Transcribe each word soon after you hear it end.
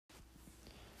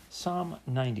Psalm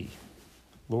 90.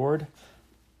 Lord,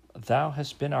 thou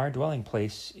hast been our dwelling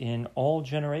place in all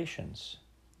generations.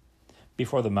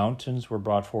 Before the mountains were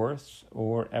brought forth,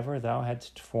 or ever thou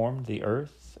hadst formed the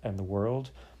earth and the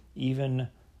world, even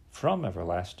from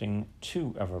everlasting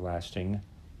to everlasting,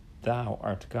 thou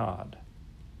art God.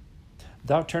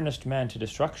 Thou turnest man to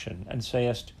destruction, and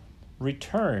sayest,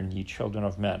 Return, ye children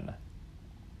of men.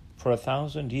 For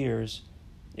 1,000 years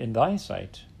in thy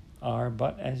sight are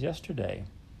but as yesterday,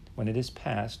 when it is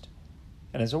past,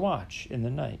 and as a watch in the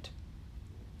night.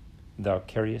 Thou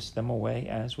carriest them away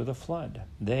as with a flood.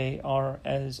 They are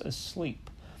as asleep.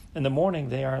 In the morning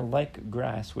they are like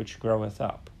grass which groweth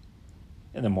up.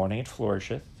 In the morning it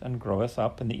flourisheth and groweth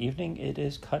up. In the evening it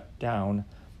is cut down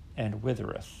and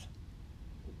withereth.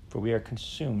 For we are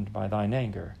consumed by thine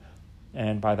anger,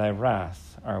 and by thy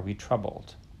wrath are we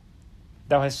troubled.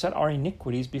 Thou hast set our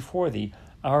iniquities before thee,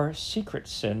 our secret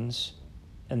sins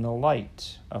in the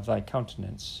light of thy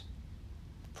countenance.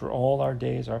 For all our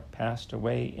days are passed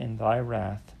away in thy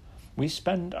wrath. We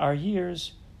spend our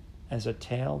years as a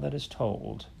tale that is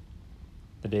told.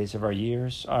 The days of our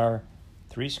years are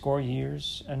 80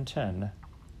 years and 10.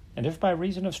 And if by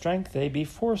reason of strength they be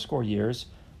 80 years,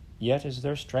 yet is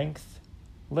their strength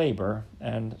labor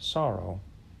and sorrow,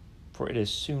 for it is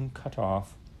soon cut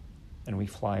off, and we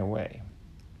fly away.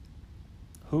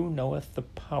 Who knoweth the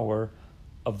power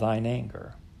of thine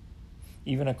anger?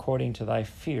 Even according to thy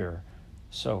fear,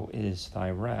 so is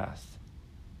thy wrath.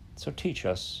 So teach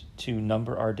us to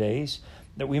number our days,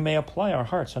 that we may apply our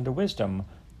hearts unto wisdom.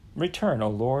 Return, O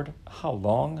Lord, how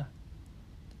long?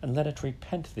 And let it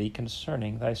repent thee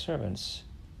concerning thy servants.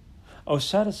 O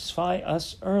satisfy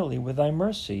us early with thy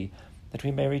mercy, that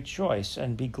we may rejoice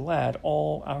and be glad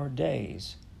all our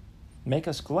days. Make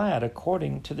us glad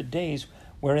according to the days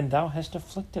wherein thou hast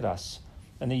afflicted us,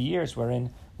 and the years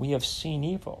wherein we have seen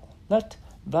evil. Let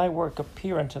thy work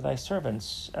appear unto thy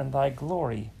servants, and thy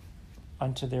glory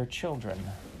unto their children.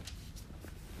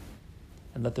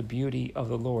 And let the beauty of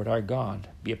the Lord our God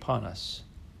be upon us,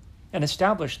 and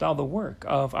establish thou the work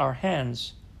of our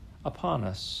hands upon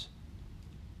us.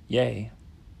 Yea,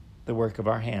 the work of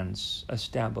our hands,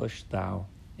 establish thou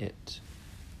it.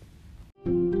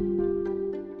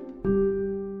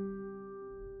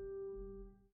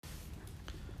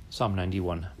 Psalm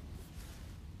 91.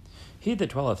 He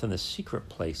that dwelleth in the secret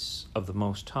place of the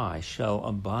Most High shall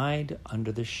abide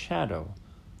under the shadow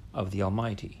of the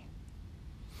Almighty.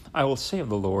 I will say of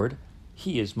the Lord,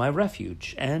 He is my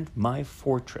refuge and my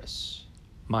fortress,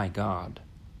 my God.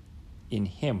 In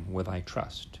him will I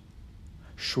trust.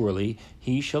 Surely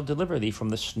he shall deliver thee from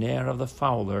the snare of the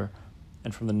fowler,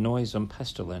 and from the noisome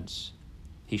pestilence.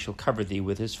 He shall cover thee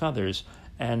with his feathers,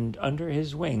 and under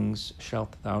his wings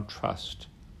shalt thou trust.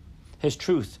 His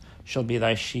truth shall be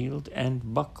thy shield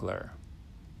and buckler.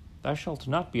 Thou shalt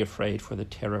not be afraid for the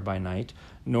terror by night,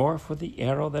 nor for the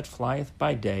arrow that flieth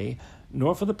by day,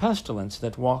 nor for the pestilence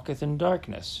that walketh in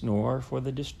darkness, nor for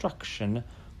the destruction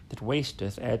that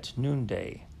wasteth at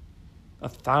noonday.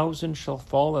 1,000 shall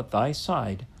fall at thy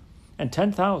side, and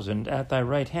 10,000 at thy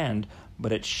right hand,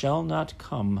 but it shall not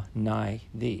come nigh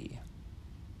thee.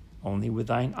 Only with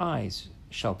thine eyes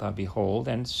shalt thou behold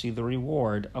and see the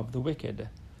reward of the wicked,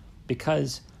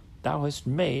 because thou hast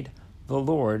made the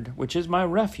Lord, which is my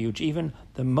refuge, even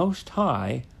the Most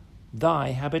High, thy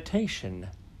habitation.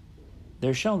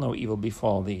 There shall no evil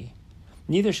befall thee,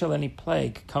 neither shall any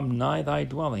plague come nigh thy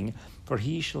dwelling, for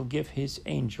he shall give his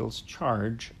angels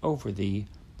charge over thee,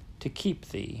 to keep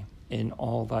thee in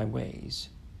all thy ways.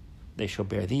 They shall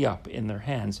bear thee up in their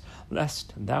hands,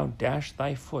 lest thou dash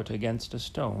thy foot against a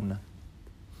stone.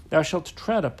 Thou shalt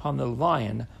tread upon the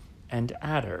lion and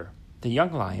adder, the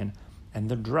young lion and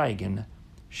the dragon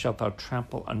shalt thou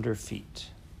trample under feet.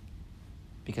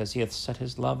 Because he hath set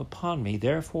his love upon me,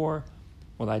 therefore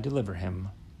will I deliver him.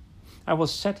 I will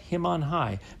set him on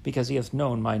high, because he hath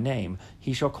known my name.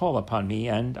 He shall call upon me,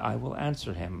 and I will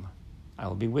answer him. I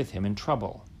will be with him in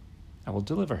trouble. I will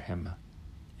deliver him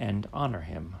and honor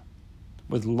him.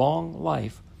 With long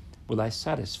life will I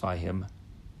satisfy him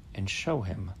and show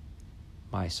him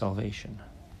my salvation.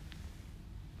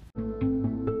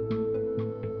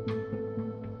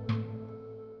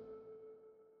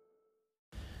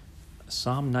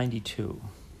 Psalm 92.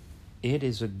 It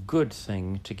is a good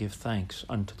thing to give thanks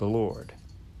unto the Lord,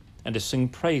 and to sing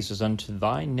praises unto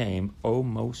thy name, O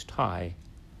Most High,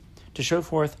 to show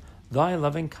forth thy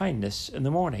loving kindness in the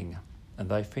morning, and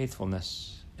thy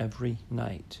faithfulness every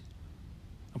night.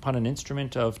 Upon an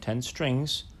instrument of 10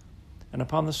 strings, and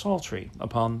upon the psaltery,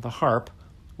 upon the harp,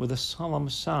 with a solemn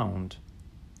sound.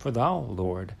 For thou,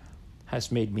 Lord, hast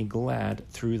made me glad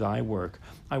through thy work.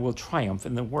 I will triumph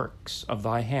in the works of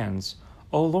thy hands.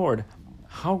 O Lord,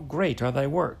 how great are thy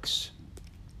works,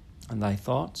 and thy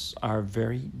thoughts are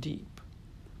very deep.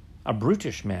 A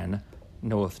brutish man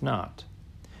knoweth not,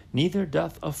 neither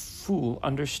doth a fool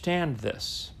understand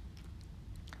this.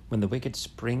 When the wicked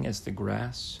spring as the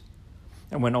grass,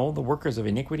 and when all the workers of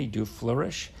iniquity do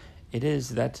flourish, it is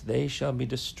that they shall be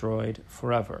destroyed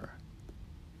forever.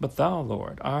 But thou,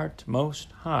 Lord, art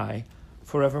most high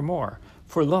forevermore.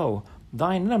 For lo,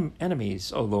 thine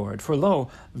enemies, O Lord, for lo,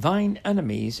 thine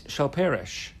enemies shall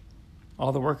perish.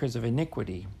 All the workers of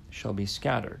iniquity shall be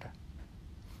scattered.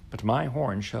 But my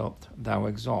horn shalt thou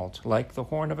exalt, like the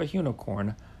horn of a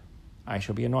unicorn. I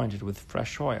shall be anointed with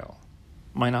fresh oil.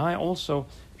 Mine eye also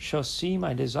shall see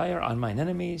my desire on mine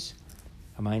enemies,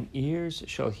 and mine ears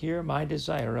shall hear my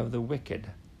desire of the wicked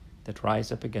that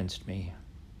rise up against me.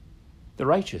 The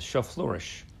righteous shall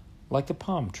flourish like the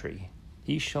palm tree.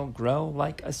 He shall grow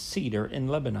like a cedar in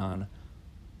Lebanon.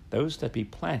 Those that be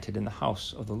planted in the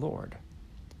house of the Lord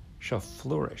shall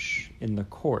flourish in the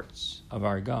courts of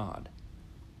our God.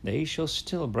 They shall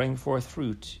still bring forth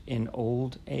fruit in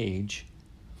old age.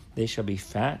 They shall be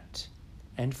fat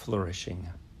and flourishing,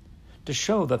 to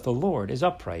show that the Lord is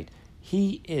upright.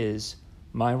 He is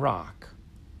my rock,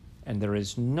 and there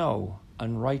is no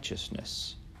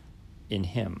unrighteousness in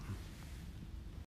him.